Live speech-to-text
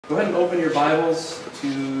Go ahead and open your Bibles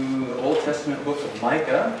to the Old Testament book of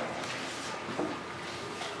Micah.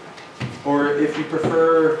 Or if you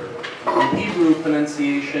prefer the Hebrew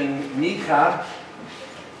pronunciation, Micah.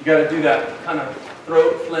 You got to do that kind of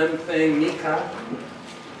throat phlegm thing, Micah.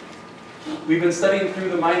 We've been studying through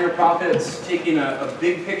the minor prophets, taking a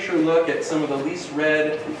big picture look at some of the least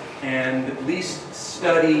read and least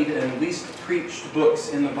studied and least preached books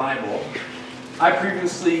in the Bible. I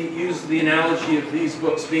previously used the analogy of these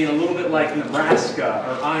books being a little bit like Nebraska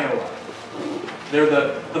or Iowa. They're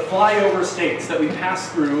the flyover states that we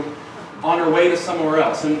pass through on our way to somewhere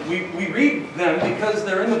else. And we read them because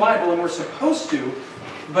they're in the Bible and we're supposed to,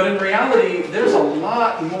 but in reality, there's a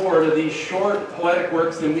lot more to these short poetic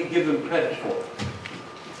works than we give them credit for.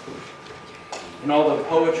 And all the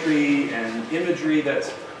poetry and imagery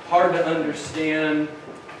that's hard to understand,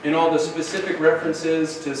 in all the specific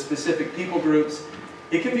references to specific people groups,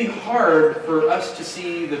 it can be hard for us to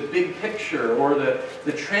see the big picture or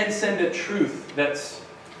the transcendent truth that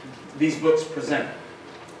these books present.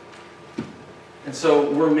 And so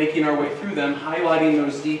we're making our way through them, highlighting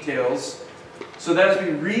those details, so that as we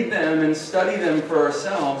read them and study them for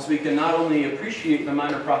ourselves, we can not only appreciate the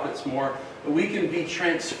minor prophets more, but we can be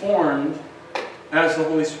transformed as the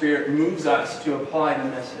Holy Spirit moves us to apply the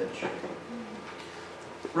message.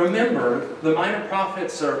 Remember, the minor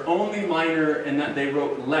prophets are only minor in that they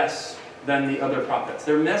wrote less than the other prophets.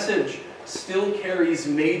 Their message still carries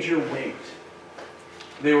major weight.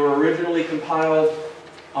 They were originally compiled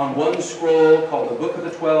on one scroll called the Book of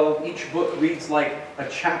the 12. Each book reads like a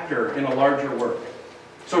chapter in a larger work.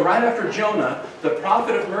 So right after Jonah, the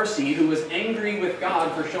prophet of mercy, who was angry with God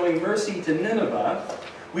for showing mercy to Nineveh,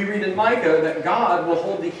 we read in Micah that God will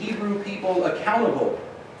hold the Hebrew people accountable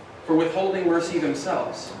for withholding mercy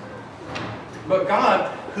themselves. But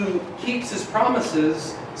God, who keeps his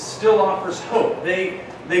promises, still offers hope. They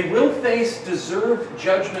will face deserved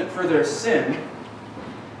judgment for their sin,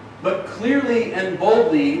 but clearly and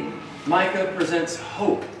boldly, Micah presents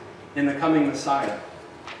hope in the coming Messiah.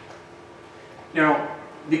 Now,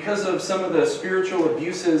 because of some of the spiritual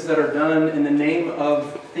abuses that are done in the name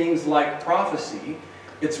of things like prophecy,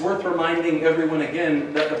 it's worth reminding everyone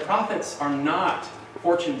again that the prophets are not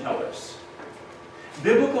fortune tellers.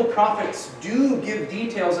 Biblical prophets do give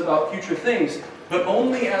details about future things, but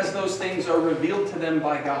only as those things are revealed to them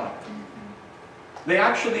by God. They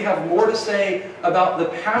actually have more to say about the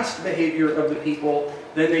past behavior of the people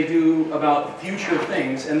than they do about future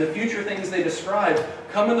things. And the future things they describe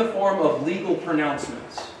come in the form of legal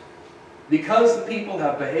pronouncements. Because the people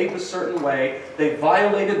have behaved a certain way, they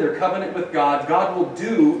violated their covenant with God, God will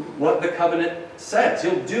do what the covenant says.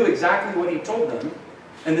 He'll do exactly what he told them.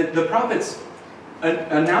 And the prophets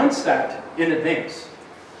announce that in advance.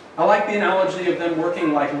 I like the analogy of them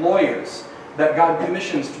working like lawyers that God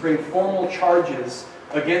commissions to bring formal charges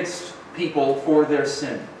against people for their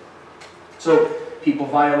sin. So people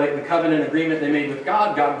violate the covenant agreement they made with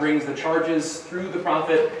God. God brings the charges through the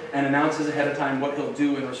prophet and announces ahead of time what he'll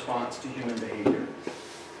do in response to human behavior.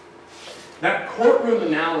 That courtroom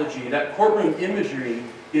analogy, that courtroom imagery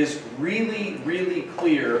is really, really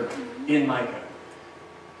clear in Micah.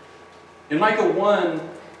 In Micah 1,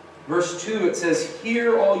 verse 2, it says,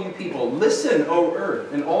 "Hear, all you people, listen, O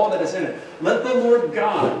earth, and all that is in it. Let the Lord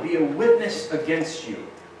God be a witness against you,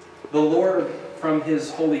 the Lord from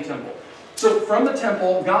his holy temple." So from the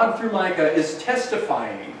temple, God through Micah is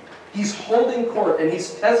testifying. He's holding court and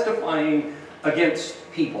he's testifying against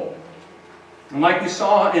people. And like we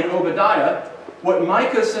saw in Obadiah, what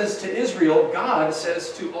Micah says to Israel, God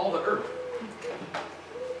says to all the earth.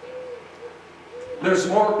 There's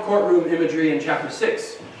more courtroom imagery in chapter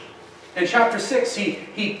 6. In chapter 6,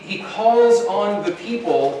 he calls on the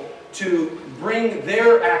people to bring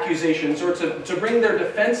their accusations or to bring their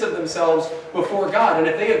defense of themselves before God. And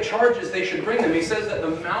if they have charges, they should bring them. He says that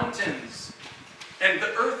the mountains and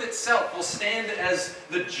the earth itself will stand as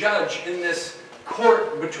the judge in this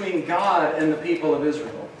court between God and the people of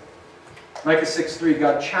Israel. Micah 6:3,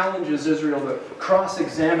 God challenges Israel to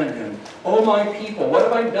cross-examine him. "O my people, what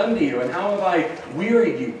have I done to you, and how have I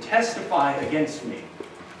wearied you? Testify against me."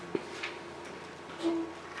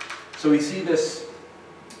 So we see this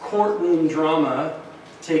courtroom drama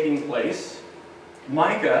taking place.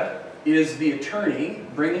 Micah is the attorney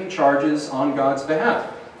bringing charges on God's behalf.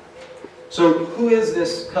 So who is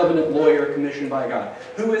this covenant lawyer commissioned by God?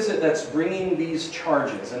 Who is it that's bringing these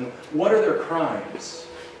charges, and what are their crimes?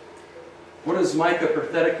 What does Micah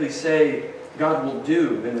prophetically say God will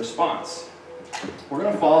do in response? We're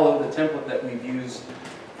going to follow the template that we've used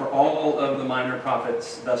for all of the minor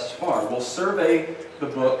prophets thus far. We'll survey the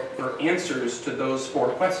book for answers to those 4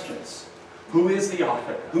 questions. Who is the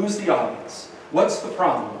author? Who's the audience? What's the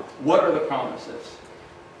problem? What are the promises?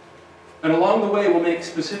 And along the way, we'll make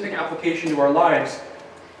specific application to our lives,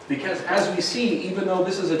 because as we see, even though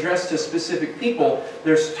this is addressed to specific people,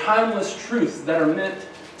 there's timeless truths that are meant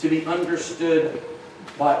to be understood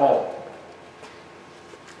by all.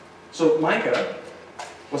 So Micah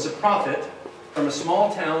was a prophet from a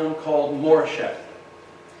small town called Moresheth.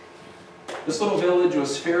 This little village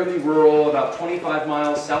was fairly rural, about 25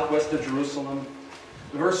 miles southwest of Jerusalem.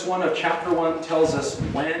 Verse 1 of chapter 1 tells us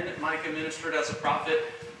when Micah ministered as a prophet,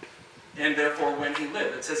 and therefore when he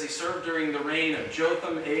lived. It says he served during the reign of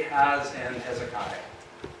Jotham, Ahaz, and Hezekiah.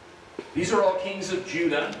 These are all kings of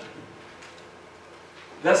Judah.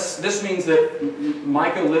 This means that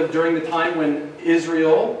Micah lived during the time when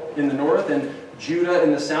Israel in the north and Judah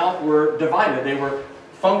in the south were divided. They were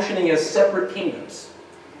functioning as separate kingdoms.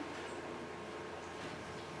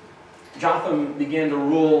 Jotham began to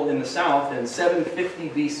rule in the south in 750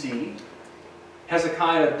 BC.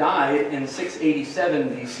 Hezekiah died in 687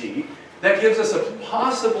 BC. That gives us a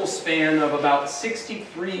possible span of about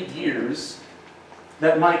 63 years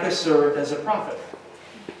that Micah served as a prophet.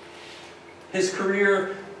 His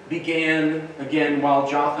career began, again, while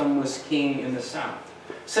Jotham was king in the south.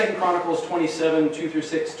 2 Chronicles 27,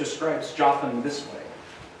 2-6 describes Jotham this way.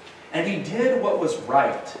 And he did what was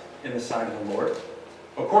right in the sight of the Lord,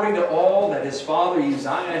 according to all that his father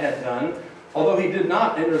Uzziah had done, although he did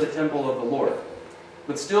not enter the temple of the Lord.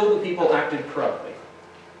 But still the people acted corruptly.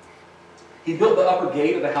 He built the upper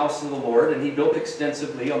gate of the house of the Lord, and he built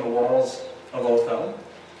extensively on the walls of Ophel.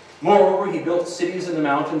 Moreover, he built cities in the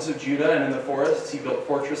mountains of Judah, and in the forests he built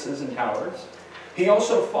fortresses and towers. He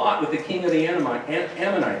also fought with the king of the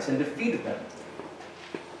Ammonites and defeated them.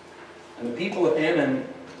 And the people of Ammon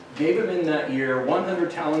gave him in that year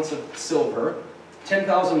 100 talents of silver,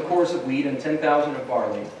 10,000 cores of wheat, and 10,000 of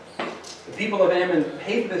barley. The people of Ammon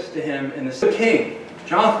paid this to him in the king,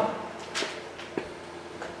 Jotham.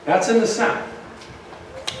 That's in the south.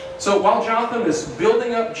 So while Jotham is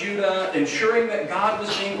building up Judah, ensuring that God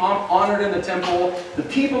was being honored in the temple, the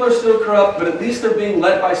people are still corrupt, but at least they're being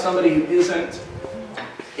led by somebody who isn't.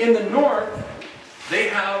 In the north, they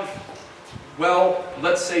have, well,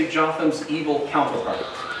 let's say Jotham's evil counterpart,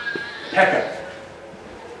 Pekah.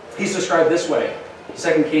 He's described this way,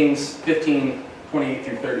 2 Kings 15,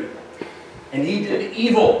 28-30. And he did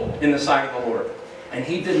evil in the sight of the Lord, and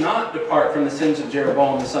he did not depart from the sins of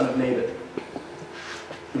Jeroboam the son of Nebat,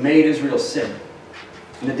 who made Israel sin.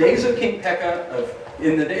 In the days of Pekah,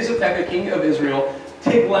 king of Israel,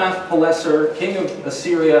 Tiglath-Pileser, king of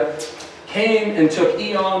Assyria, came and took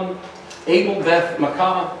Eon,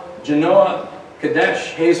 Abel-Beth-Makkah, Genoa,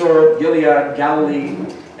 Kadesh, Hazor, Gilead, Galilee,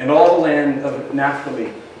 and all the land of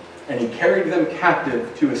Naphtali. And he carried them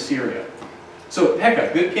captive to Assyria. So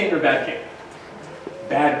Pekah, good king or bad king?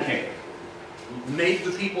 Bad king. Made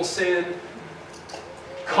the people sin,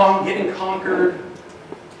 getting conquered.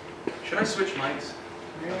 Should I switch mics?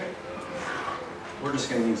 We're just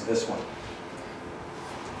going to use this one.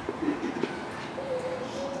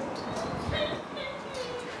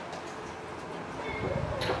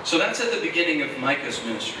 So that's at the beginning of Micah's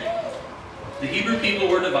ministry. The Hebrew people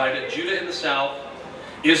were divided, Judah in the south,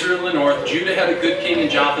 Israel in the north. Judah had a good king in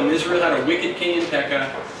Jotham. Israel had a wicked king in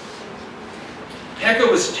Pekah.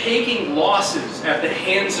 Pekah was taking losses at the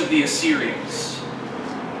hands of the Assyrians.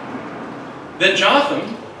 Then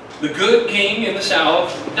Jotham, the good king in the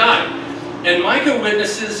south, died. And Micah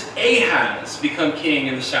witnesses Ahaz become king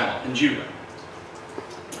in the south, in Judah.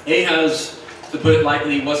 Ahaz, to put it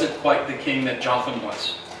lightly, wasn't quite the king that Jotham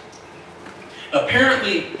was.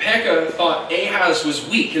 Apparently, Pekah thought Ahaz was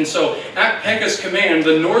weak, and so at Pekah's command,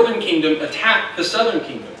 the northern kingdom attacked the southern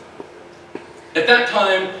kingdom. At that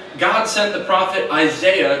time, God sent the prophet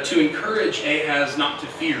Isaiah to encourage Ahaz not to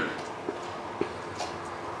fear.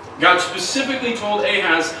 God specifically told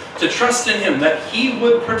Ahaz to trust in him, that he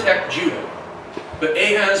would protect Judah. But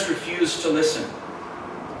Ahaz refused to listen.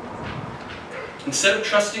 Instead of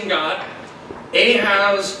trusting God,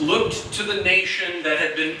 Ahaz looked to the nation that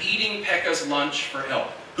had been eating Pekah's lunch for help.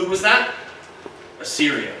 Who was that?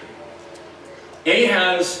 Assyria.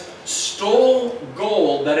 Ahaz stole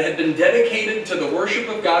gold that had been dedicated to the worship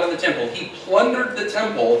of God in the temple. He plundered the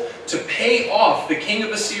temple to pay off the king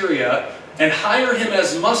of Assyria and hire him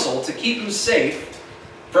as muscle to keep him safe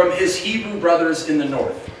from his Hebrew brothers in the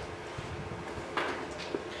north.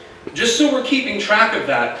 Just so we're keeping track of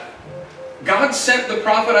that, God sent the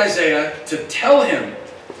prophet Isaiah to tell him,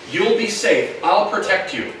 you'll be safe, I'll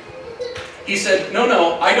protect you. He said,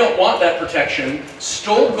 no, I don't want that protection,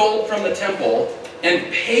 stole gold from the temple,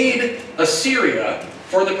 and paid Assyria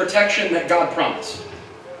for the protection that God promised.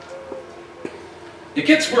 It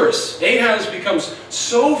gets worse. Ahaz becomes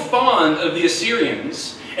so fond of the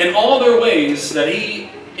Assyrians and all their ways that he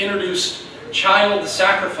introduced child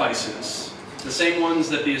sacrifices, the same ones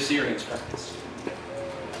that the Assyrians practiced.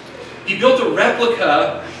 He built a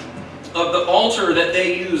replica of the altar that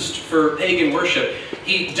they used for pagan worship.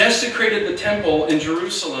 He desecrated the temple in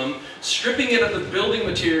Jerusalem, stripping it of the building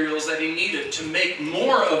materials that he needed to make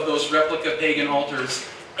more of those replica pagan altars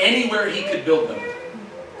anywhere he could build them.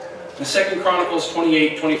 In 2 Chronicles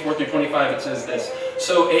 28, 24 through 25, it says this: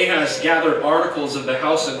 "So Ahaz gathered articles of the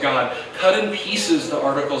house of God, cut in pieces the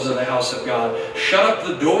articles of the house of God, shut up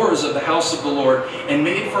the doors of the house of the Lord, and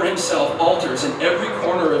made for himself altars in every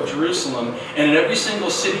corner of Jerusalem, and in every single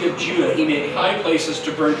city of Judah he made high places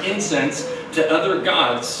to burn incense to other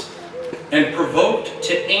gods, and provoked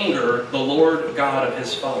to anger the Lord God of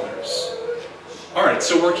his fathers." All right,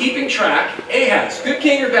 so we're keeping track. Ahaz, good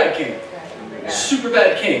king or bad king? Super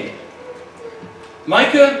bad king.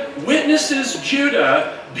 Micah witnesses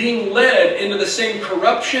Judah being led into the same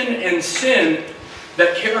corruption and sin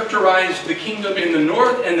that characterized the kingdom in the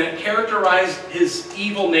north and that characterized his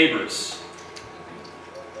evil neighbors.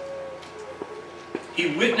 He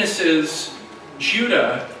witnesses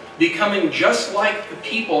Judah becoming just like the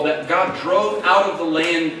people that God drove out of the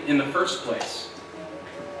land in the first place.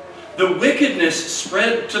 The wickedness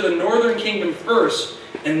spread to the northern kingdom first,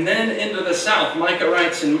 and then into the south. Micah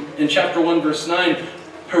writes in chapter 1, verse 9,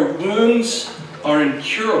 "Her wounds are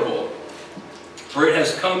incurable, for it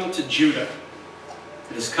has come to Judah.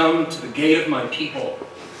 It has come to the gate of my people,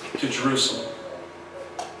 to Jerusalem."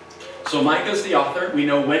 So Micah's the author. We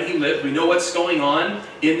know when he lived. We know what's going on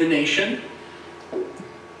in the nation.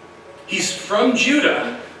 He's from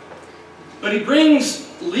Judah, but he brings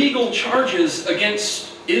legal charges against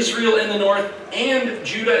Israel in the north and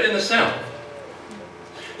Judah in the south.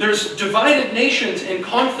 There's divided nations in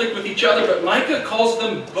conflict with each other, but Micah calls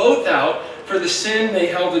them both out for the sin they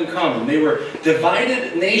held in common. They were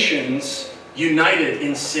divided nations united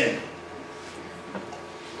in sin.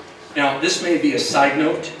 Now, this may be a side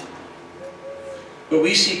note, but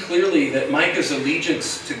we see clearly that Micah's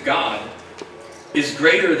allegiance to God is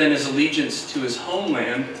greater than his allegiance to his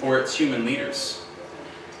homeland or its human leaders.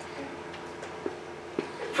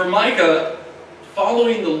 For Micah,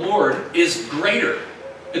 following the Lord is greater.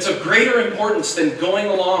 It's of greater importance than going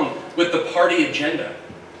along with the party agenda.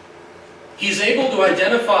 He's able to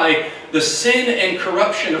identify the sin and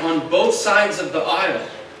corruption on both sides of the aisle.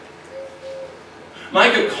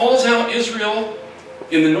 Micah calls out Israel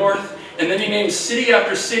in the north, and then he names city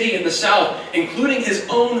after city in the south, including his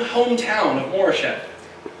own hometown of Moresheth.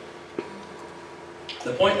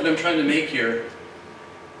 The point that I'm trying to make here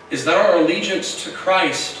is that our allegiance to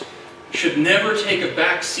Christ should never take a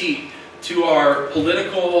back seat to our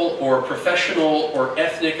political or professional or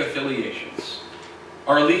ethnic affiliations.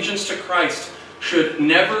 Our allegiance to Christ should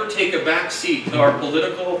never take a back seat to our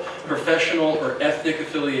political, professional, or ethnic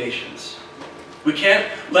affiliations. We can't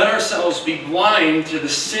let ourselves be blind to the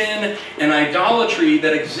sin and idolatry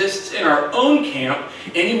that exists in our own camp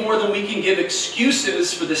any more than we can give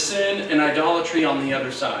excuses for the sin and idolatry on the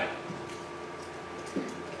other side.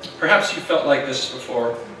 Perhaps you felt like this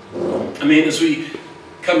before. I mean, as we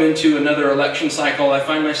come into another election cycle, I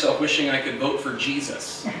find myself wishing I could vote for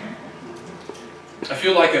Jesus. I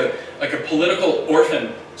feel like a political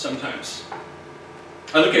orphan sometimes.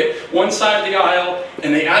 I look at one side of the aisle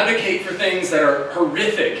and they advocate for things that are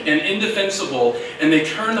horrific and indefensible, and they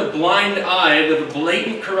turn a blind eye to the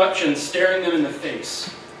blatant corruption staring them in the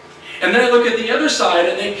face. And then I look at the other side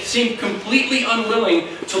and they seem completely unwilling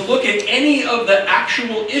to look at any of the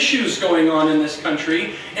actual issues going on in this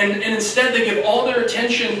country, and instead they give all their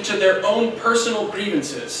attention to their own personal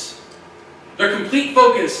grievances. Their complete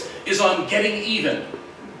focus is on getting even.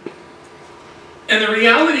 And the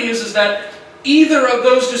reality is that either of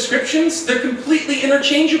those descriptions, they're completely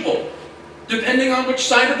interchangeable, depending on which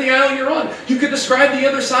side of the aisle you're on. You could describe the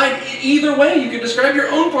other side either way. You could describe your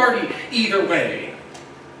own party either way.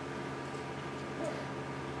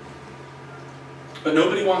 But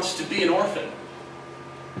nobody wants to be an orphan.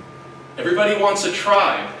 Everybody wants a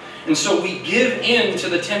tribe. And so we give in to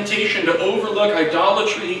the temptation to overlook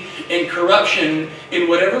idolatry and corruption in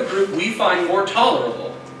whatever group we find more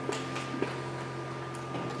tolerable.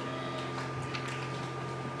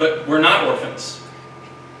 But we're not orphans.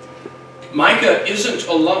 Micah isn't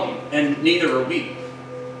alone, and neither are we.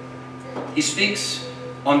 He speaks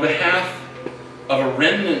on behalf of a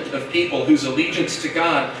remnant of people whose allegiance to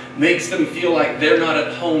God makes them feel like they're not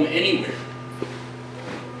at home anywhere.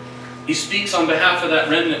 He speaks on behalf of that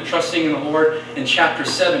remnant trusting in the Lord. In chapter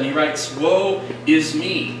 7, he writes, "Woe is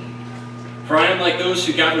me, for I am like those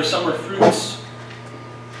who gather summer fruits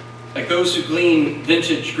Like those who glean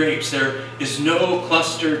vintage grapes, there is no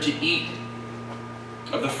cluster to eat.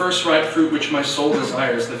 Of the first ripe fruit which my soul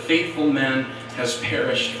desires, the faithful man has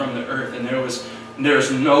perished from the earth, and there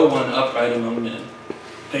is no one upright among men.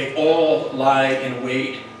 They all lie in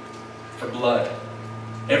wait for blood.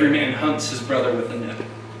 Every man hunts his brother with a net.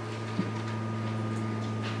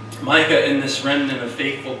 Micah and this remnant of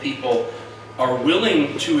faithful people are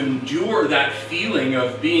willing to endure that feeling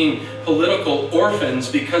of being political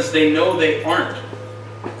orphans because they know they aren't.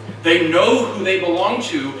 They know who they belong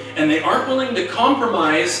to, and they aren't willing to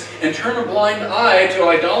compromise and turn a blind eye to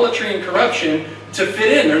idolatry and corruption to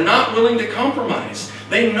fit in. They're not willing to compromise.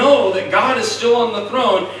 They know that God is still on the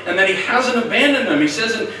throne and that He hasn't abandoned them. He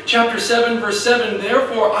says in chapter 7, verse 7,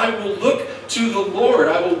 "Therefore I will look to the Lord.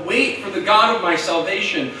 I will wait for the God of my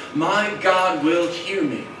salvation. My God will hear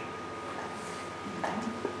me."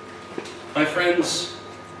 My friends,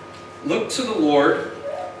 look to the Lord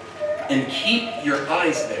and keep your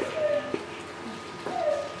eyes there.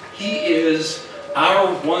 He is our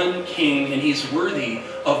one King, and He's worthy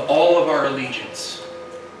of all of our allegiance.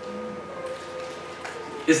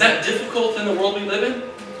 Is that difficult in the world we live in?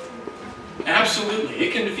 Absolutely.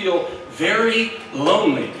 It can feel very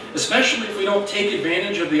lonely, especially if we don't take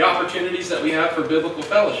advantage of the opportunities that we have for biblical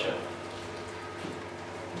fellowship.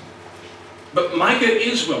 But Micah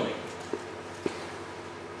is willing.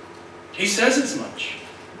 He says as much.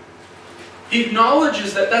 He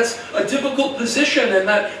acknowledges that that's a difficult position and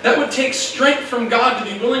that would take strength from God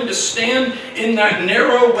to be willing to stand in that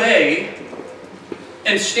narrow way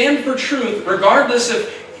and stand for truth regardless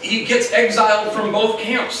if he gets exiled from both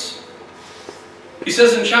camps. He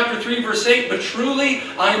says in chapter 3, verse 8, "But truly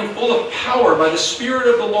I am full of power by the Spirit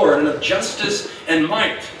of the Lord and of justice and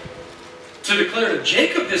might, to declare to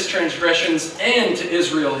Jacob his transgressions and to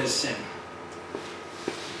Israel his sin."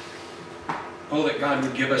 Oh, that God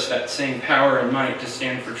would give us that same power and might to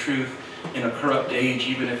stand for truth in a corrupt age,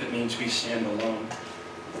 even if it means we stand alone.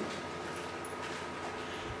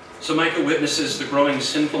 So Micah witnesses the growing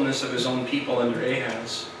sinfulness of his own people under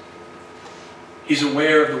Ahaz. He's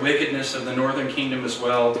aware of the wickedness of the northern kingdom as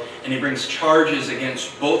well, and he brings charges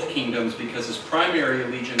against both kingdoms because his primary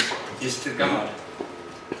allegiance is to God.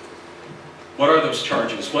 What are those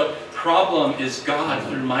charges? What problem is God,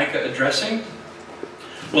 through Micah, addressing?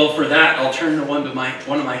 Well, for that, I'll turn to one of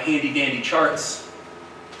my handy-dandy charts.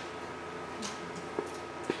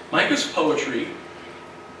 Micah's poetry,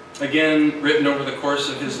 again written over the course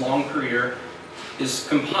of his long career, is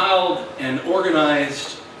compiled and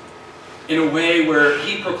organized in a way where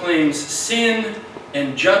he proclaims sin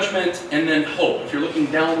and judgment and then hope. If you're looking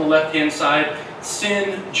down the left-hand side,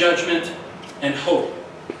 sin, judgment, and hope.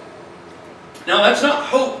 Now, that's not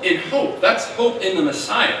hope in hope. That's hope in the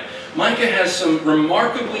Messiah. Micah has some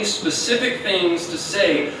remarkably specific things to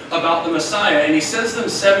say about the Messiah, and he says them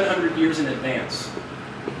 700 years in advance.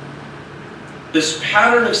 This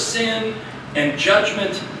pattern of sin and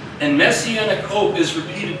judgment and messianic hope is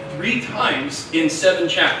repeated 3 times in 7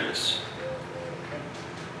 chapters.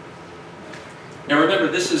 Now remember,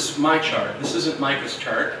 this is my chart. This isn't Micah's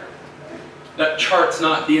chart. That chart's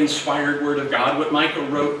not the inspired word of God. What Micah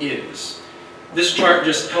wrote is. This chart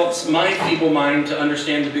just helps my feeble mind to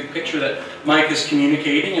understand the big picture that Micah's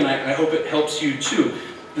communicating, and I hope it helps you too.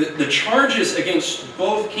 The charges against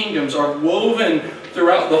both kingdoms are woven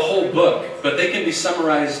throughout the whole book, but they can be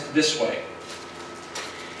summarized this way.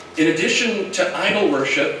 In addition to idol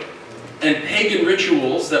worship and pagan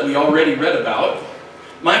rituals that we already read about,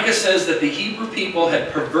 Micah says that the Hebrew people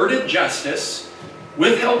had perverted justice,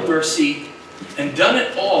 withheld mercy, and done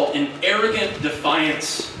it all in arrogant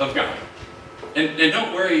defiance of God. And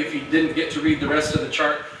don't worry if you didn't get to read the rest of the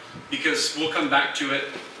chart, because we'll come back to it.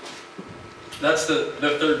 That's the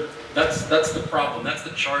problem. That's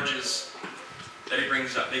the charges that he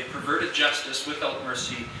brings up. They perverted justice, withheld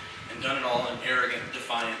mercy, and done it all in arrogant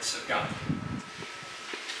defiance of God.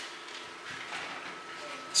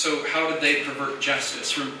 So how did they pervert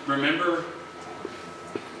justice? Remember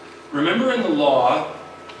in the law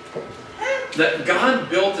that God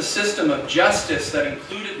built a system of justice that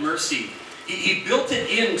included mercy. He built it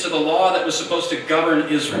into the law that was supposed to govern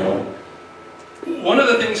Israel. One of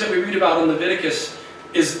the things that we read about in Leviticus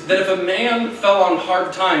is that if a man fell on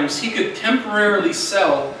hard times, he could temporarily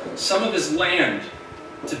sell some of his land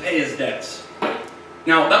to pay his debts.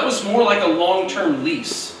 Now, that was more like a long-term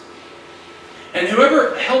lease. And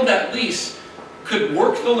whoever held that lease could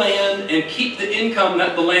work the land and keep the income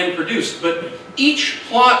that the land produced. But each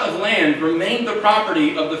plot of land remained the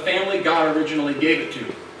property of the family God originally gave it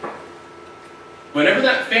to. Whenever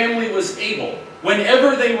that family was able,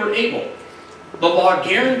 whenever they were able, The law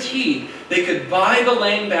guaranteed they could buy the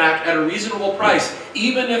land back at a reasonable price,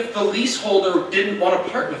 even if the leaseholder didn't want to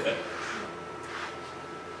part with it.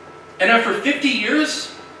 And after 50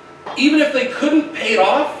 years, even if they couldn't pay it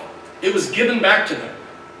off, it was given back to them.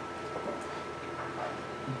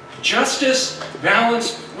 Justice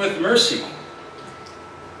balanced with mercy.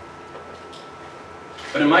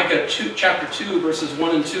 But in Micah chapter 2, verses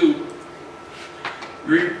 1 and 2,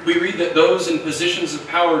 we read that those in positions of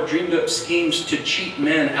power dreamed up schemes to cheat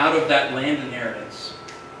men out of that land inheritance.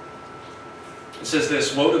 It says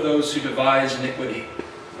this, "Woe to those who devise iniquity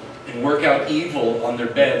and work out evil on their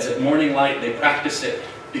beds. At morning light they practice it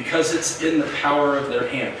because it's in the power of their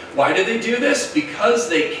hand." Why do they do this? Because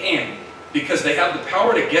they can. Because they have the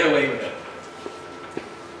power to get away with it.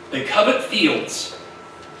 They covet fields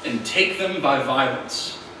and take them by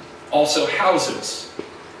violence. Also houses,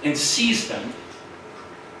 and seize them.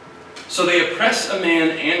 So they oppress a man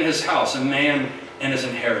and his house, a man and his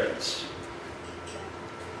inheritance.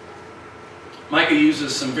 Micah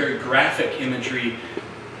uses some very graphic imagery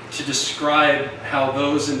to describe how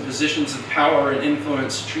those in positions of power and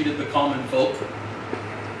influence treated the common folk.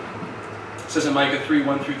 It says in Micah 3,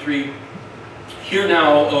 1 through 3, "Hear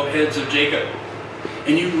now, O heads of Jacob,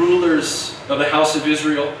 and you rulers of the house of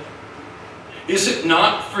Israel. Is it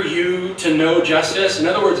not for you to know justice?" In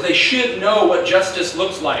other words, they should know what justice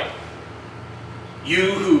looks like.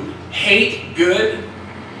 "You who hate good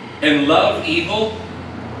and love evil,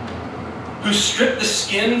 who strip the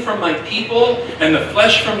skin from my people and the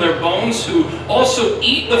flesh from their bones, who also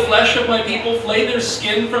eat the flesh of my people, flay their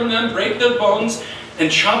skin from them, break their bones,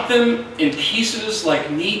 and chop them in pieces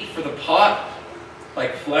like meat for the pot,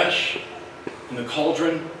 like flesh in the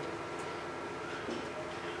cauldron."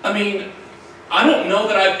 I mean, I don't know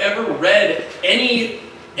that I've ever read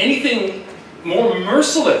anything more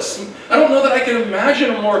merciless. I don't know that I can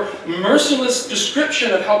imagine a more merciless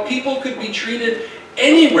description of how people could be treated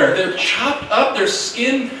anywhere. They're chopped up, their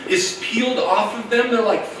skin is peeled off of them, they're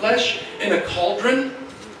like flesh in a cauldron.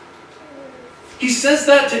 He says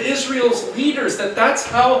that to Israel's leaders, that that's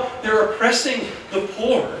how they're oppressing the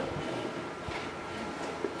poor.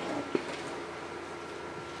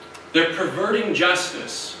 They're perverting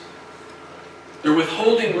justice. They're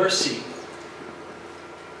withholding mercy.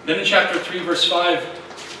 Then in chapter 3, verse 5,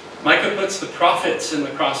 Micah puts the prophets in the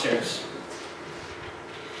crosshairs.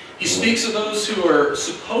 He speaks of those who are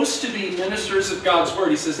supposed to be ministers of God's word.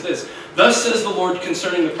 He says this, "Thus says the Lord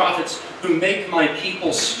concerning the prophets who make my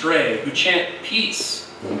people stray, who chant peace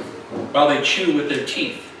while they chew with their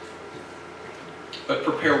teeth, but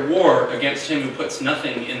prepare war against him who puts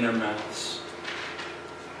nothing in their mouths."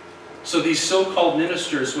 So these so-called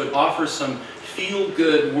ministers would offer some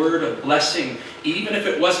feel-good word of blessing, even if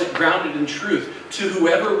it wasn't grounded in truth, to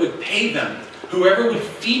whoever would pay them, whoever would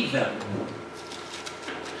feed them.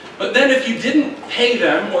 But then if you didn't pay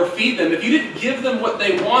them or feed them, if you didn't give them what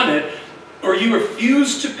they wanted, or you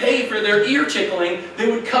refused to pay for their ear tickling, they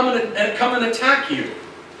would come and attack you.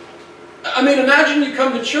 I mean, imagine you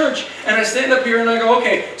come to church, and I stand up here and I go,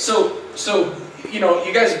 "Okay, so you know,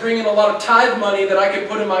 you guys bring in a lot of tithe money that I could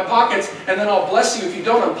put in my pockets, and then I'll bless you. If you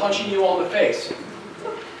don't, I'm punching you all in the face."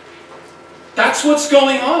 That's what's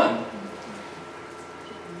going on.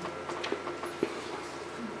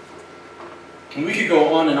 And we could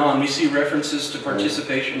go on and on. We see references to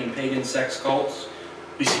participation in pagan sex cults.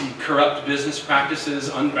 We see corrupt business practices,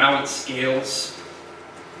 unbalanced scales.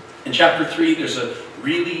 In chapter 3, there's a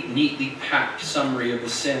really neatly packed summary of the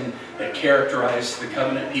sin that characterized the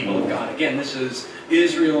covenant people of God. Again, this is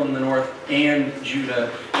Israel in the north and Judah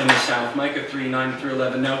in the south. Micah 3, 9 through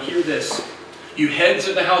 11. "Now hear this, you heads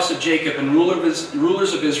of the house of Jacob and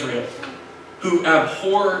rulers of Israel, who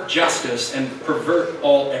abhor justice and pervert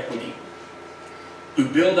all equity, who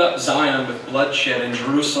build up Zion with bloodshed and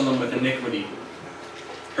Jerusalem with iniquity.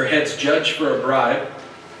 Her heads judge for a bribe,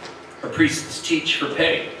 her priests teach for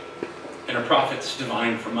pay, and her prophets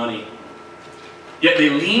divine for money. Yet they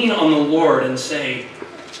lean on the Lord and say,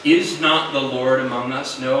 'Is not the Lord among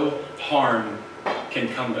us? No harm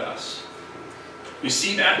can come to us.'" We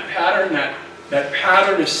see that pattern, that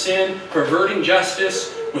pattern of sin, perverting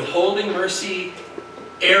justice, withholding mercy,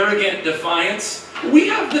 arrogant defiance. We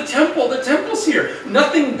have the temple. The temple's here.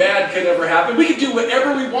 Nothing bad could ever happen. We could do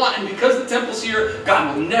whatever we want, and because the temple's here,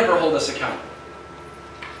 God will never hold us accountable.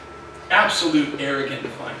 Absolute arrogant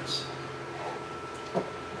defiance.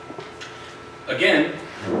 Again,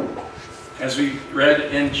 as we read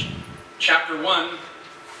in chapter 1,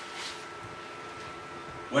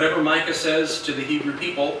 whatever Micah says to the Hebrew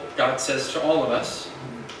people, God says to all of us.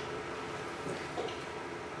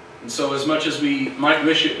 And so as much as we might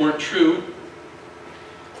wish it weren't true,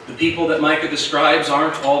 The people that Micah describes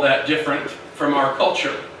aren't all that different from our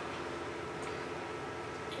culture.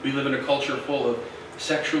 We live in a culture full of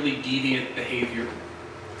sexually deviant behavior.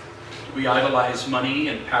 We idolize money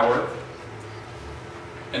and power.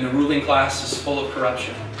 And the ruling class is full of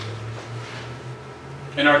corruption.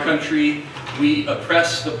 In our country, we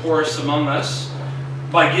oppress the poorest among us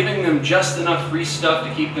by giving them just enough free stuff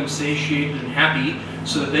to keep them satiated and happy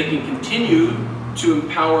so that they can continue to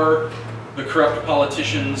empower the corrupt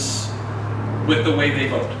politicians with the way they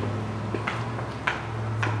vote.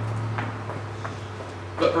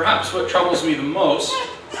 But perhaps what troubles me the most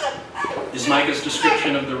is Micah's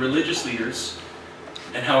description of the religious leaders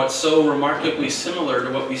and how it's so remarkably similar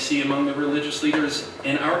to what we see among the religious leaders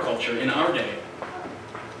in our culture, in our day.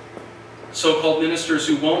 So-called ministers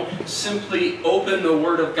who won't simply open the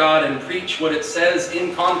Word of God and preach what it says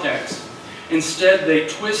in context. Instead, they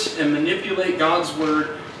twist and manipulate God's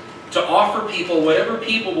Word to offer people whatever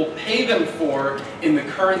people will pay them for in the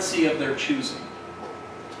currency of their choosing.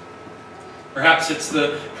 Perhaps it's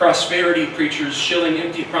the prosperity preachers shilling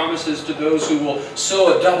empty promises to those who will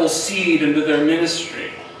sow a double seed into their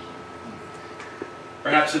ministry.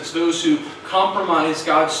 Perhaps it's those who compromise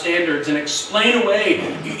God's standards and explain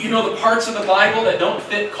away, you know, the parts of the Bible that don't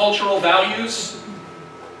fit cultural values.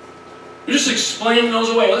 You just explain those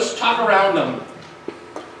away. Let's talk around them.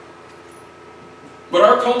 What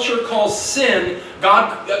our culture calls sin,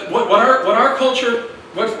 what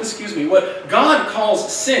God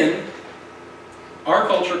calls sin, our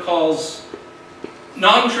culture calls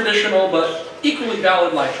non-traditional but equally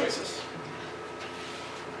valid life choices.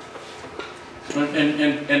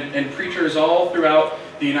 And preachers all throughout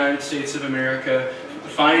the United States of America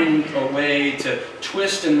find a way to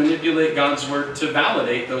twist and manipulate God's Word to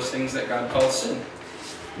validate those things that God calls sin.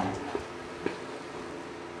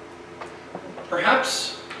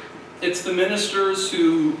 Perhaps it's the ministers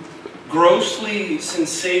who grossly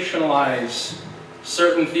sensationalize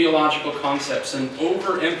certain theological concepts and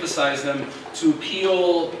overemphasize them to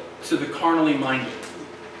appeal to the carnally minded.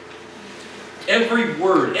 Every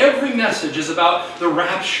word, every message is about the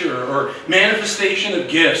rapture or manifestation of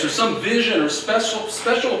gifts or some vision or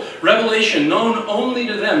special revelation known only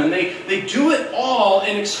to them. And they do it all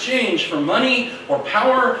in exchange for money or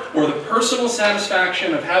power or the personal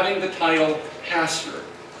satisfaction of having the title pastor.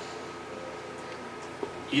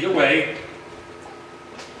 Either way,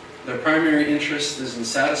 their primary interest is in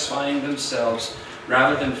satisfying themselves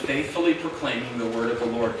rather than faithfully proclaiming the word of the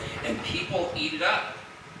Lord. And people eat it up.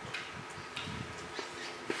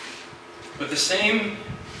 With the same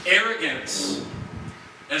arrogance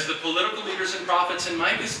as the political leaders and prophets in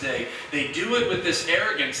Micah's day, they do it with this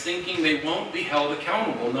arrogance, thinking they won't be held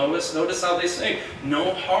accountable. Notice how they say,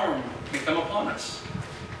 no harm can come upon us.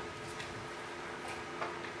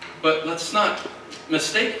 But let's not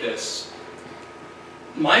mistake this.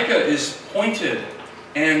 Micah is pointed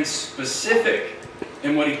and specific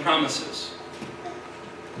in what he promises.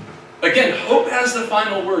 Again, hope has the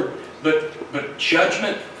final word, but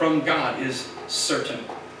judgment from God is certain.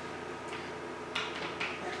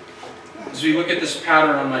 As we look at this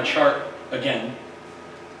pattern on my chart again,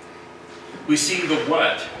 we see the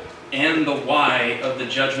what and the why of the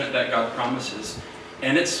judgment that God promises.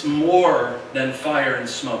 And it's more than fire and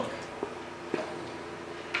smoke.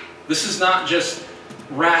 This is not just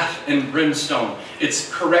wrath and brimstone.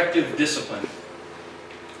 It's corrective discipline.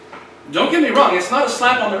 Don't get me wrong, it's not a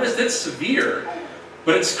slap on the wrist. It's severe,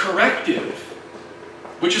 but it's corrective,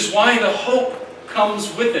 which is why the hope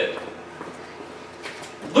comes with it.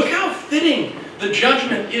 Look how fitting the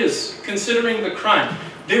judgment is, considering the crime.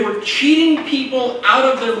 They were cheating people out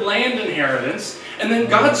of their land inheritance, and then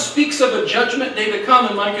God speaks of a judgment day to come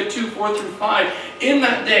in Micah 2:4-5. In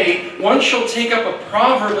that day, one shall take up a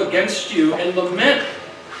proverb against you and lament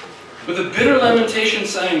with a bitter lamentation,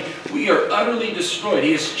 saying, we are utterly destroyed.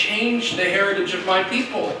 He has changed the heritage of my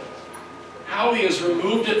people. How he has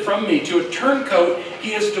removed it from me. To a turncoat,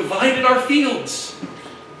 he has divided our fields.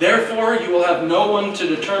 Therefore, you will have no one to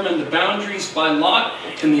determine the boundaries by lot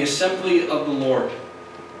in the assembly of the Lord.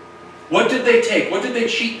 What did they take? What did they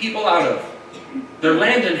cheat people out of? Their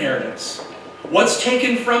land inheritance. What's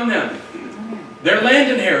taken from them? Their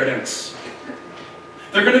land inheritance.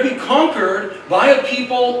 They're going to be conquered by a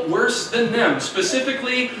people worse than them,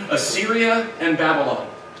 specifically Assyria and Babylon.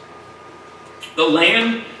 The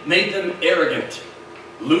land made them arrogant.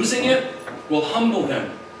 Losing it will humble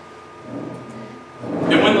them.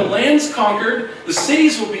 And when the land's conquered, the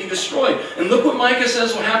cities will be destroyed. And look what Micah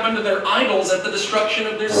says will happen to their idols at the destruction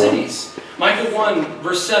of their cities. Micah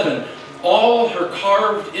 1:7. All her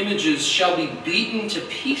carved images shall be beaten to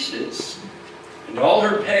pieces, and all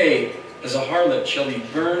her pay as a harlot shall be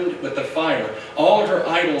burned with the fire. All her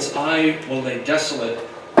idols I will lay desolate,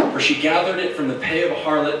 for she gathered it from the pay of a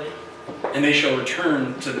harlot, and they shall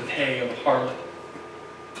return to the pay of a harlot.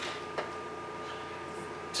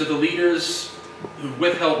 To the leaders who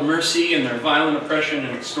withheld mercy in their violent oppression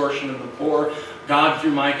and extortion of the poor, God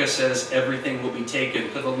through Micah says everything will be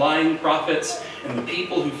taken. To the lying prophets and the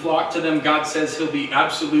people who flock to them, God says he'll be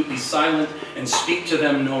absolutely silent and speak to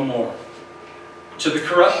them no more. To the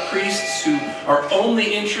corrupt priests who are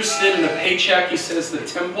only interested in a paycheck, he says the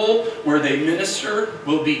temple where they minister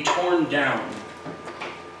will be torn down.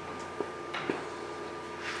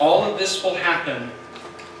 All of this will happen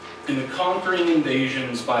in the conquering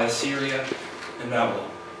invasions by Assyria and Babylon.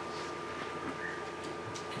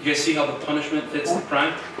 You guys see how the punishment fits the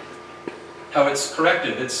crime? How it's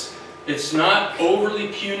corrective. It's not overly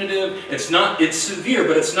punitive. It's severe,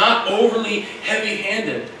 but it's not overly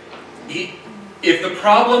heavy-handed. If the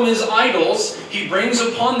problem is idols, he brings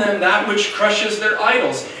upon them that which crushes their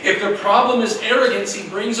idols. If the problem is arrogance, he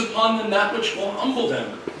brings upon them that which will humble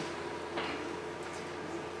them.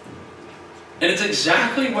 And it's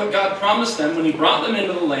exactly what God promised them when he brought them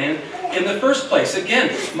into the land in the first place.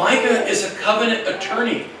 Again, Micah is a covenant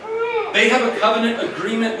attorney. They have a covenant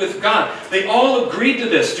agreement with God. They all agreed to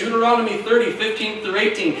this. Deuteronomy 30, 15 through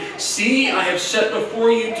 18. See, I have set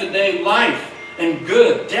before you today life and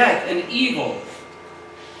good, death and evil.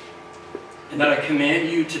 And that I command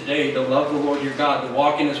you today to love the Lord your God, to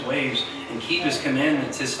walk in his ways and keep his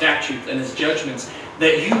commandments, his statutes, and his judgments,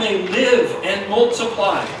 that you may live and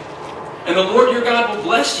multiply. And the Lord your God will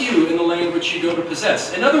bless you in the land which you go to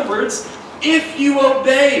possess. In other words, if you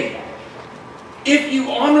obey, if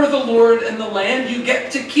you honor the Lord and the land, you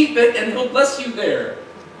get to keep it and he'll bless you there.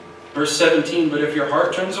 Verse 17, but if your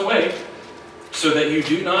heart turns away, so that you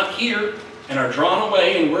do not hear and are drawn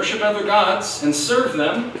away and worship other gods and serve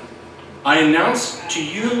them, I announce to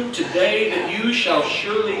you today that you shall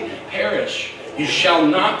surely perish. You shall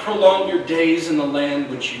not prolong your days in the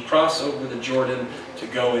land which you cross over the Jordan to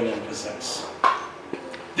go in and possess.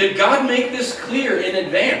 Did God make this clear in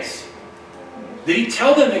advance? Did he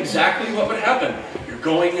tell them exactly what would happen? You're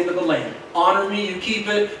going into the land. Honor me, you keep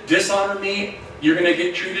it. Dishonor me, you're going to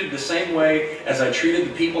get treated the same way as I treated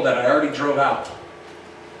the people that I already drove out.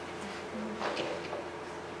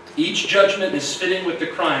 Each judgment is fitting with the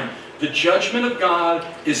crime. The judgment of God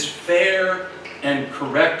is fair and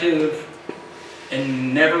corrective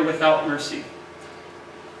and never without mercy.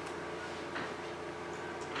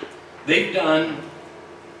 They've done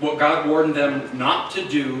what God warned them not to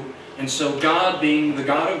do, and so God, being the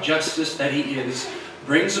God of justice that he is,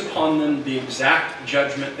 brings upon them the exact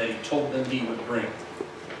judgment that he told them he would bring.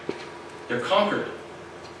 They're conquered.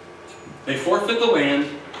 They forfeit the land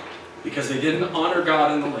because they didn't honor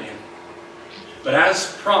God in the land. But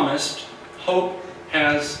as promised, hope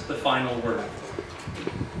has the final word.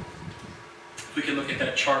 If we can look at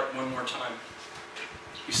that chart one more time.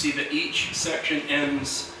 You see that each section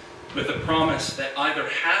ends with a promise that either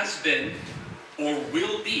has been or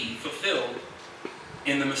will be fulfilled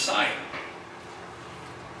in the Messiah.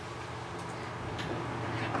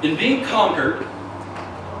 In being conquered,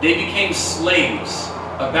 they became slaves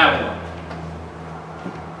of Babylon.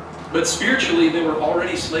 But spiritually, they were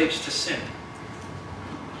already slaves to sin.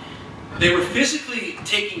 They were physically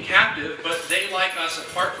taken captive, but they, like us,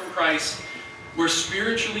 apart from Christ, were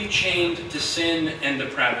spiritually chained to sin and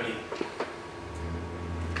depravity.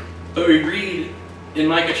 But we read in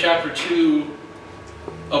Micah chapter 2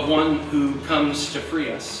 of one who comes to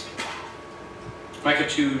free us. Micah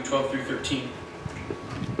 2, 12 through 13.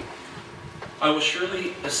 I will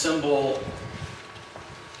surely assemble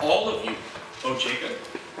all of you, O Jacob.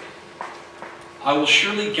 I will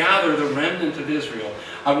surely gather the remnant of Israel.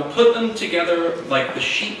 I will put them together like the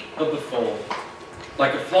sheep of the fold,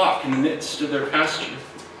 like a flock in the midst of their pasture.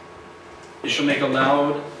 They shall make a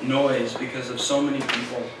loud noise because of so many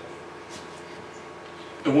people.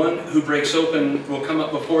 The one who breaks open will come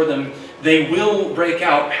up before them. They will break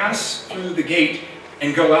out, pass through the gate,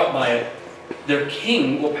 and go out by it. Their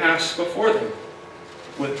king will pass before them,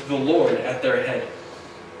 with the Lord at their head.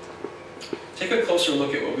 Take a closer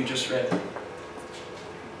look at what we just read.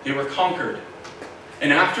 They were conquered.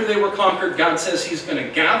 And after they were conquered, God says he's going to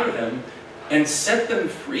gather them and set them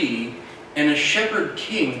free, and a shepherd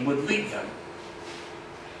king would lead them.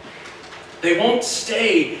 They won't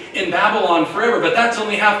stay in Babylon forever, but that's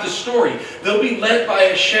only half the story. They'll be led by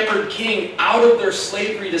a shepherd king out of their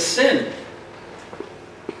slavery to sin.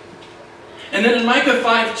 And then in Micah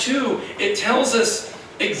 5:2, it tells us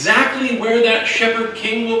exactly where that shepherd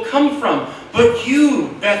king will come from. But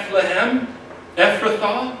you, Bethlehem,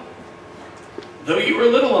 Ephrathah, Though you are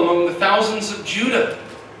little among the thousands of Judah,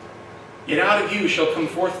 yet out of you shall come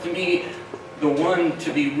forth to me the one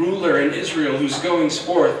to be ruler in Israel, whose goings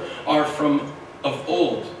forth are from of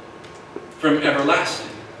old, from everlasting.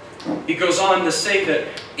 He goes on to say that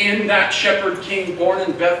in that shepherd king born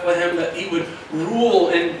in Bethlehem, that he would rule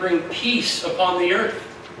and bring peace upon the earth.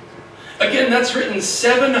 Again, that's written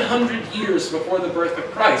 700 years before the birth of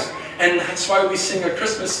Christ. And that's why we sing a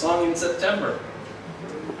Christmas song in September.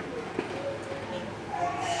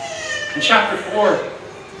 In chapter 4,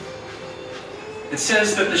 it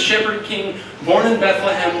says that the shepherd king born in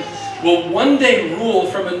Bethlehem will one day rule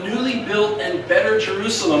from a newly built and better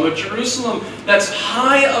Jerusalem, a Jerusalem that's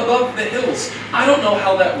high above the hills. I don't know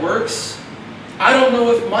how that works. I don't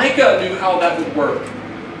know if Micah knew how that would work.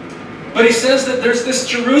 But he says that there's this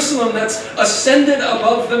Jerusalem that's ascended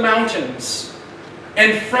above the mountains.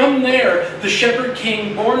 And from there, the shepherd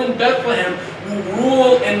king born in Bethlehem will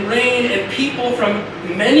rule and reign, and people from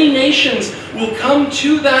many nations will come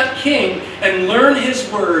to that king and learn his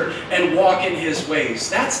word and walk in his ways.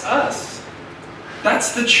 That's us.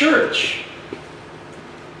 That's the church.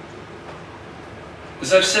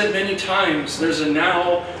 As I've said many times, there's a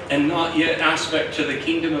now and not yet aspect to the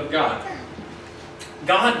kingdom of God.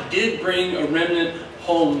 God did bring a remnant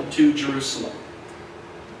home to Jerusalem.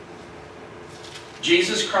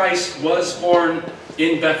 Jesus Christ was born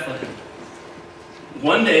in Bethlehem.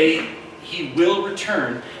 One day, he will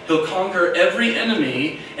return. He'll conquer every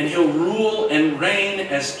enemy, and he'll rule and reign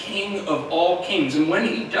as King of all kings. And when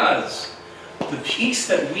he does, the peace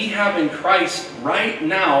that we have in Christ right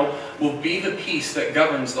now will be the peace that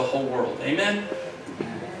governs the whole world. Amen?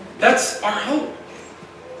 That's our hope.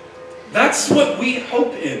 That's what we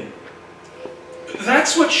hope in.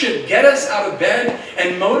 That's what should get us out of bed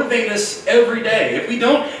and motivate us every day. If we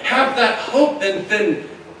don't have that hope, then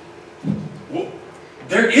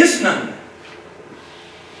there is none.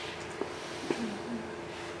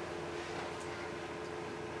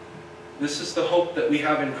 This is the hope that we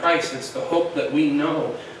have in Christ. It's the hope that we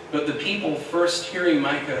know. But the people first hearing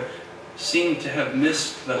Micah seem to have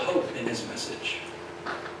missed the hope in his message.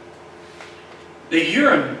 They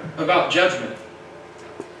hear him about judgment,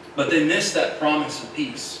 but they miss that promise of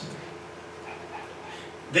peace.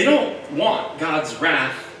 They don't want God's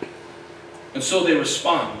wrath, and so they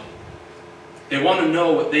respond. They want to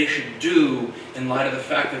know what they should do in light of the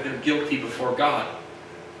fact that they're guilty before God.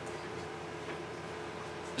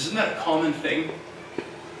 Isn't that a common thing?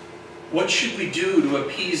 What should we do to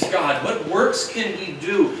appease God? What works can we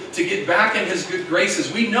do to get back in His good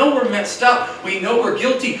graces? We know we're messed up. We know we're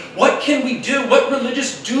guilty. What can we do? What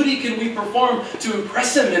religious duty can we perform to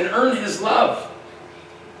impress Him and earn His love?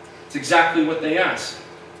 It's exactly what they ask.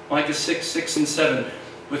 Micah 6 and 7.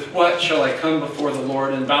 With what shall I come before the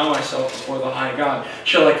Lord and bow myself before the high God?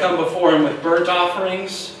 Shall I come before Him with burnt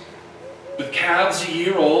offerings, with calves a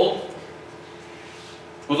year old?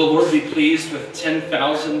 Will the Lord be pleased with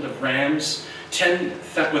 10,000 of rams,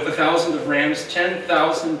 with 1,000 of rams,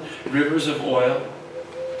 10,000 rivers of oil?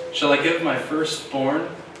 Shall I give my firstborn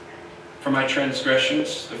for my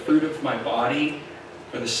transgressions, the fruit of my body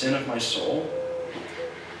for the sin of my soul?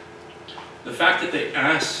 The fact that they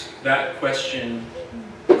ask that question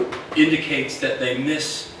indicates that they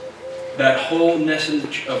miss that whole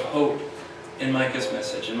message of hope in Micah's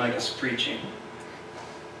message, in Micah's preaching.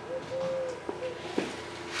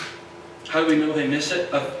 How do we know they miss it?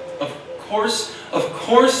 Of course,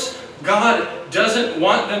 God doesn't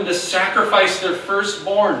want them to sacrifice their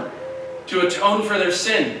firstborn to atone for their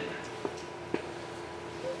sin.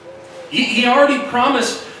 He already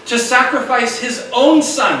promised to sacrifice His own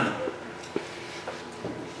Son.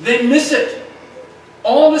 They miss it.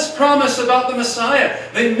 All this promise about the Messiah,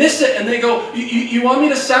 they miss it and they go, you want me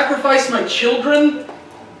to sacrifice my children?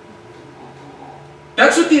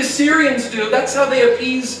 That's what the Assyrians do. That's how they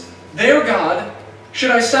appease their God.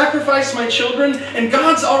 Should I sacrifice my children? And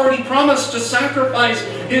God's already promised to sacrifice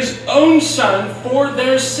His own Son for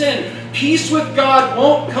their sin. Peace with God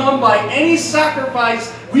won't come by any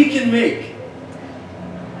sacrifice we can make.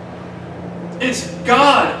 It's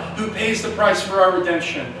God who pays the price for our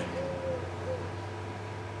redemption.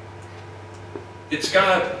 It's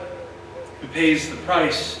God who pays the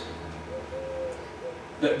price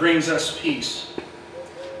that brings us peace.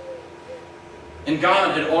 And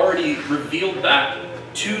God had already revealed that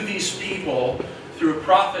to these people through a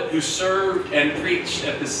prophet who served and preached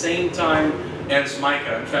at the same time as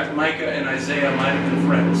Micah. In fact, Micah and Isaiah might have been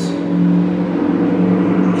friends.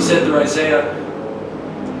 He said through Isaiah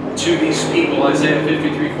to these people, Isaiah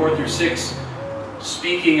 53, 4 through 6,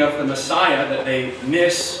 speaking of the Messiah that they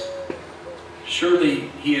miss, surely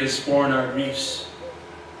He has borne our griefs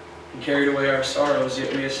and carried away our sorrows,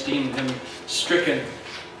 yet we esteemed him stricken,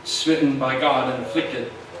 smitten by God, and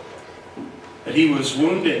afflicted. But he was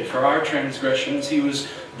wounded for our transgressions, he was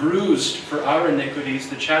bruised for our iniquities.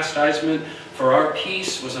 The chastisement for our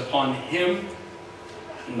peace was upon him,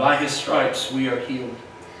 and by his stripes we are healed.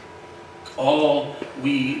 All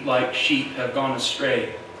we like sheep have gone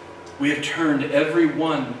astray. We have turned every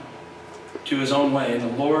one to his own way, and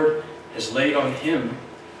the Lord has laid on him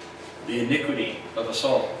the iniquity of us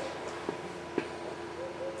all.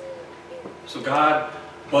 So God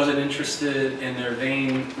wasn't interested in their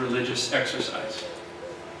vain religious exercise.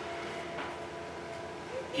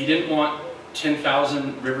 He didn't want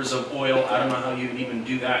 10,000 rivers of oil. I don't know how you'd even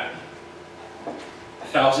do that.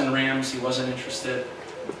 1,000 rams, he wasn't interested.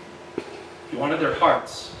 He wanted their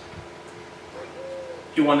hearts.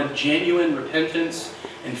 He wanted genuine repentance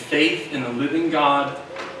and faith in the living God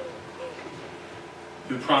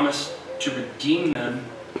who promised to redeem them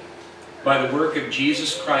by the work of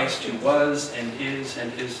Jesus Christ, who was and is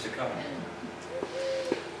to come.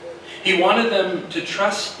 He wanted them to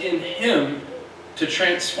trust in him to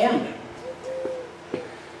transform them.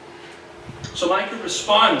 So Micah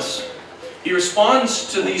responds. He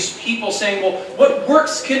responds to these people saying, well, what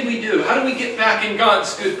works can we do? How do we get back in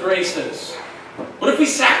God's good graces? What if we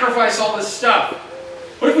sacrifice all this stuff?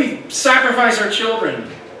 What if we sacrifice our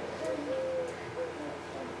children?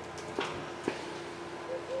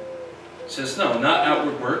 He says, no, not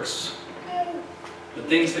outward works, but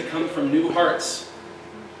things that come from new hearts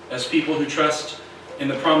as people who trust in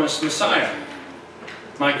the promised Messiah.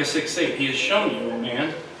 Micah 6:8, he has shown you, O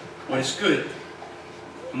man, what is good.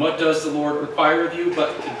 And what does the Lord require of you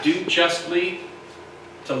but to do justly,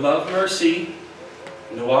 to love mercy,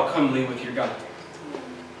 and to walk humbly with your God?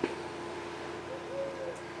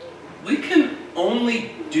 We can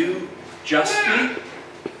only do justly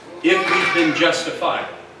if we've been justified.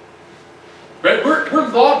 Right? We're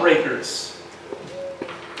lawbreakers.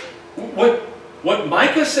 What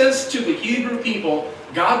Micah says to the Hebrew people,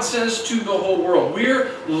 God says to the whole world.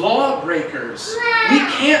 We're lawbreakers. We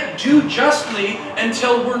can't do justly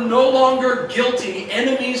until we're no longer guilty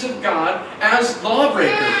enemies of God as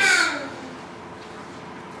lawbreakers.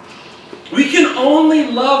 We can only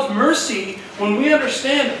love mercy when we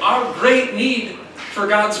understand our great need for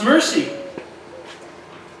God's mercy.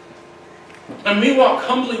 And we walk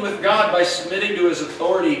humbly with God by submitting to his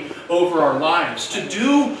authority over our lives. To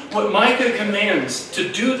do what Micah commands,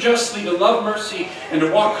 to do justly, to love mercy, and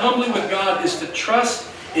to walk humbly with God is to trust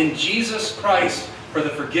in Jesus Christ for the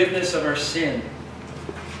forgiveness of our sin.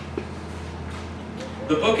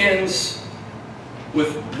 The book ends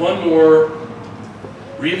with one more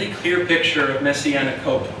really clear picture of messianic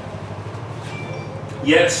hope.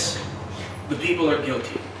 Yes, the people are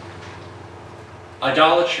guilty.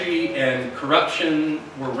 Idolatry and corruption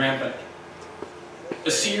were rampant.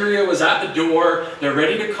 Assyria was at the door. They're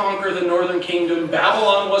ready to conquer the northern kingdom.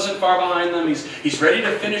 Babylon wasn't far behind them. He's ready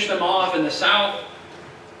to finish them off in the south.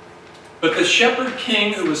 But the shepherd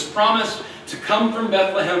king who was promised to come from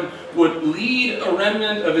Bethlehem would lead a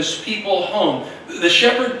remnant of his people home. The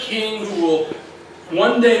shepherd king who will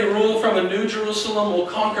one day rule from a new Jerusalem will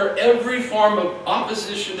conquer every form of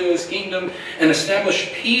opposition to his kingdom and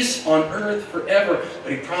establish peace on earth forever.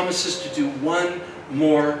 But he promises to do one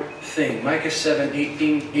more thing. Micah 7,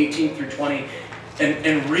 18 through 20.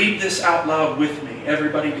 And read this out loud with me,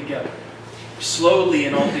 everybody together. Slowly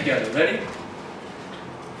and all together. Ready?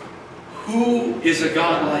 Who is a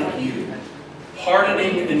God like you,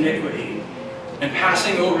 pardoning iniquity and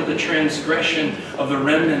passing over the transgression of the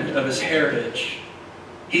remnant of his heritage?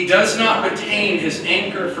 He does not retain his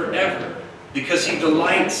anger forever, because he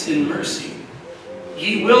delights in mercy.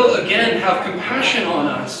 He will again have compassion on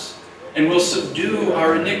us, and will subdue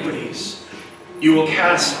our iniquities. You will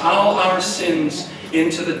cast all our sins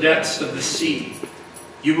into the depths of the sea.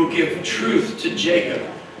 You will give truth to Jacob,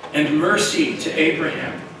 and mercy to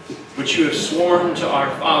Abraham, which you have sworn to our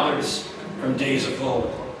fathers from days of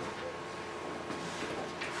old.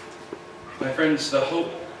 My friends, the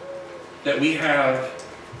hope that we have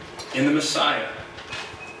in the Messiah,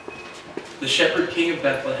 the shepherd king of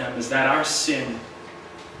Bethlehem, is that our sin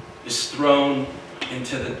is thrown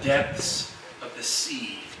into the depths of the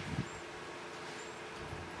sea.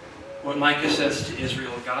 What Micah says to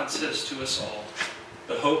Israel, God says to us all.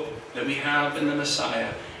 The hope that we have in the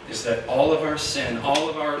Messiah is that all of our sin, all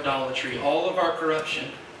of our idolatry, all of our corruption,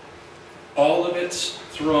 all of it's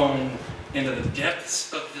thrown into the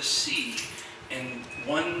depths of the sea, and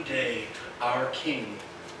one day our King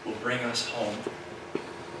will bring us home.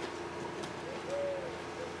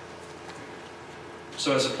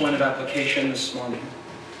 So as a point of application this morning,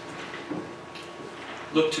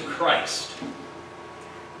 look to Christ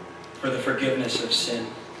for the forgiveness of sin.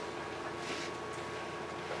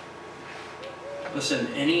 Listen,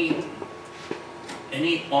 any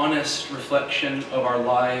honest reflection of our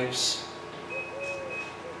lives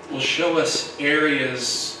will show us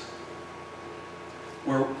areas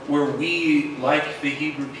where we, like the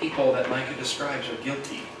Hebrew people that Micah describes, are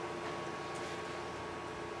guilty.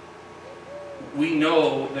 We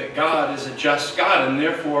know that God is a just God, and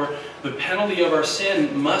therefore the penalty of our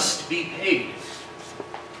sin must be paid.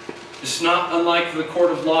 It's not unlike the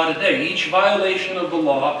court of law today. Each violation of the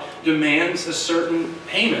law demands a certain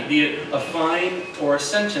payment, be it a fine or a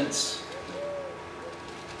sentence.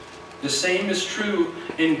 The same is true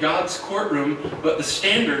in God's courtroom, but the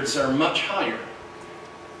standards are much higher.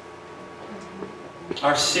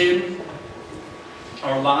 Our sin,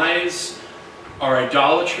 our lies, our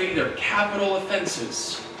idolatry, they're capital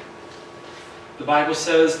offenses. The Bible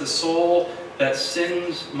says the soul that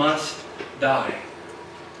sins must die.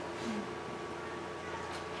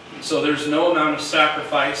 So there's no amount of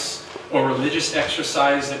sacrifice or religious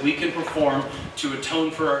exercise that we can perform to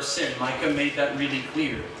atone for our sin. Micah made that really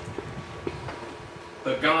clear.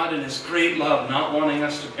 But God, in His great love, not wanting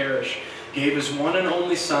us to perish, gave His one and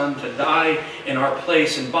only Son to die in our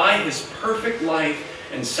place. And by His perfect life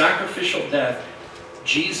and sacrificial death,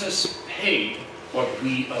 Jesus paid what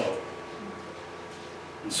we owe.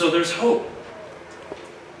 And so there's hope.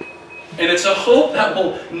 And it's a hope that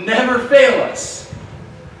will never fail us.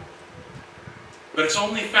 But it's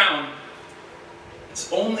only found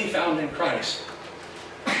in Christ.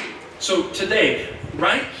 So today,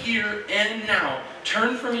 right here and now,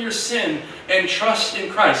 turn from your sin and trust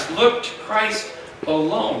in Christ. Look to Christ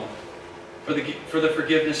alone for the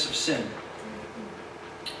forgiveness of sin.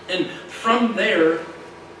 And from there,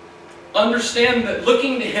 understand that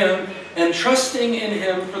looking to Him and trusting in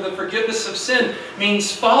Him for the forgiveness of sin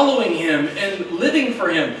means following Him and living for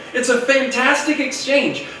Him. It's a fantastic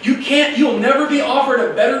exchange. You'll never be offered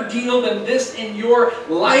a better deal than this in your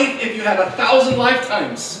life if you had 1,000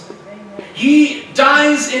 lifetimes. He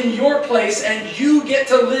dies in your place and you get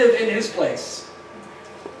to live in His place.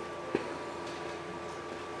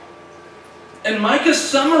 And Micah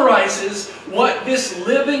summarizes what this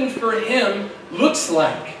living for Him looks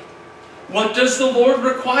like. What does the Lord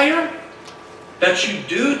require? That you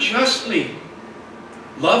do justly,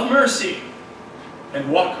 love mercy,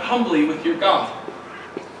 and walk humbly with your God.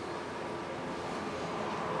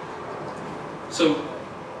 So,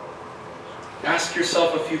 ask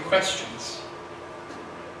yourself a few questions.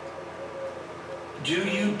 Do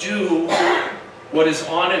you do what is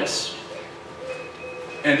honest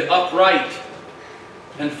and upright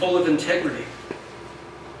and full of integrity?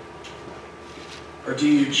 Or do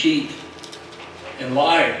you cheat and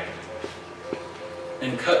lie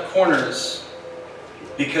and cut corners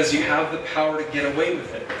because you have the power to get away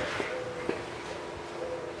with it?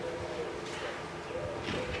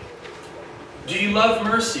 Do you love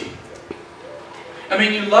mercy? I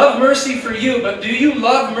mean, you love mercy for you, but do you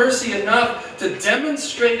love mercy enough to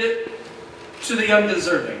demonstrate it to the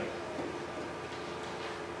undeserving?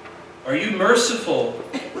 Are you merciful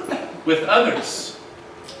with others?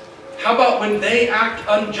 How about when they act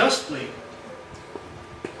unjustly?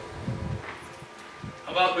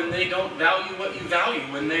 How about when they don't value what you value,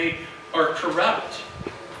 when they are corrupt?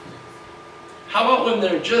 How about when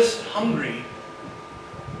they're just hungry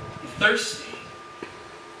and thirsty?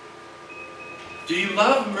 Do you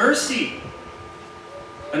love mercy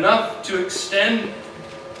enough to extend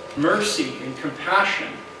mercy and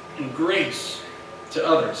compassion and grace to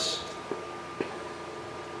others?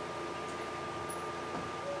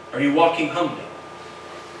 Are you walking humbly?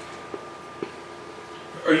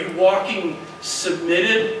 Are you walking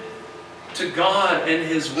submitted to God and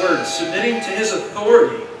His Word, submitting to His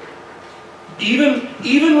authority,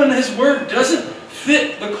 even when His Word doesn't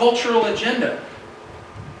fit the cultural agenda?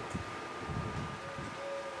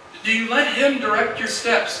 Do you let Him direct your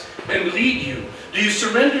steps and lead you? Do you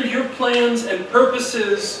surrender your plans and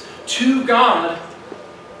purposes to God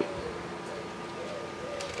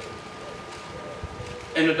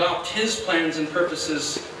and adopt His plans and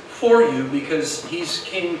purposes for you because He's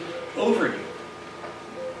king over you?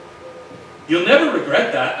 You'll never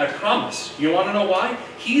regret that, I promise. You want to know why?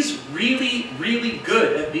 He's really, really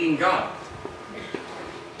good at being God.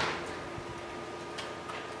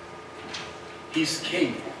 He's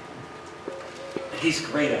king. He's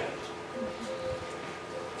great at it.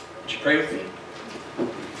 Would you pray with me?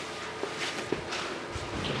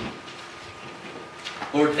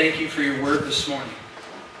 Lord, thank you for your word this morning.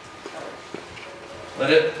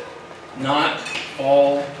 Let it not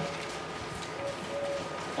fall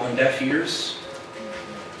on deaf ears.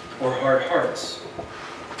 or hard hearts.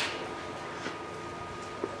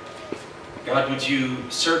 God, would you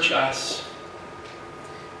search us,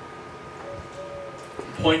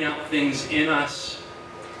 point out things in us.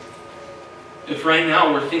 If right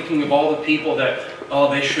now we're thinking of all the people that,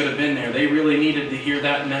 oh, they should have been there, they really needed to hear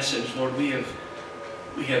that message, Lord, we have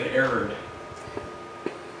erred.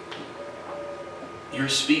 You're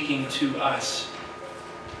speaking to us,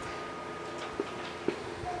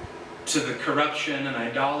 to the corruption and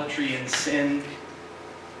idolatry and sin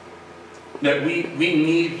that we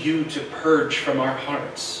need you to purge from our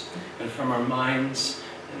hearts and from our minds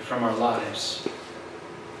and from our lives.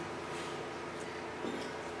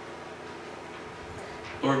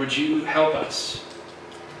 Lord, would you help us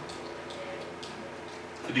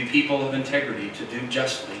to be people of integrity, to do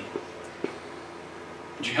justly?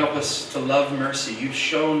 Would you help us to love mercy? You've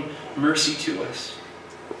shown mercy to us.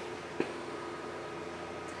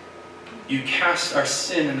 You cast our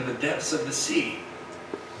sin into the depths of the sea.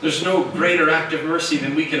 There's no greater act of mercy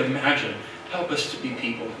than we can imagine. Help us to be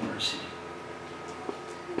people of mercy.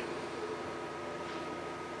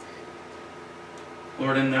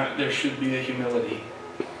 Lord, in that there should be a humility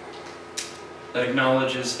that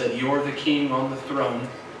acknowledges that you're the King on the throne.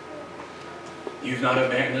 You've not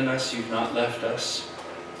abandoned us. You've not left us.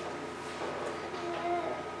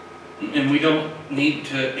 And we don't need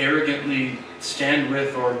to arrogantly stand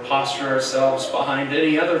with or posture ourselves behind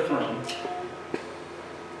any other throne.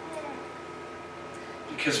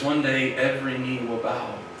 Because one day every knee will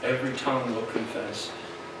bow, every tongue will confess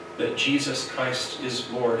that Jesus Christ is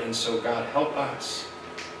Lord. And so God, help us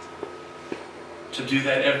to do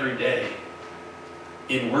that every day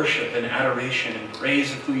in worship and adoration and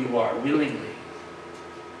praise of who you are, willingly.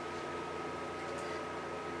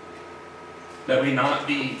 That we not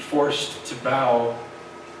be forced to bow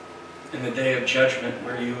in the day of judgment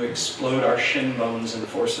where you explode our shin bones and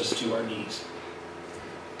force us to our knees.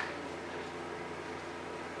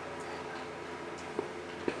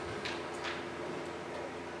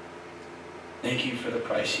 Thank you for the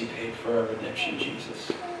price you paid for our redemption,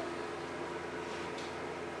 Jesus.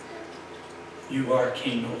 You are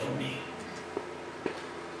King over me.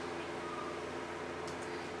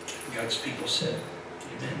 God's people said,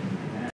 amen.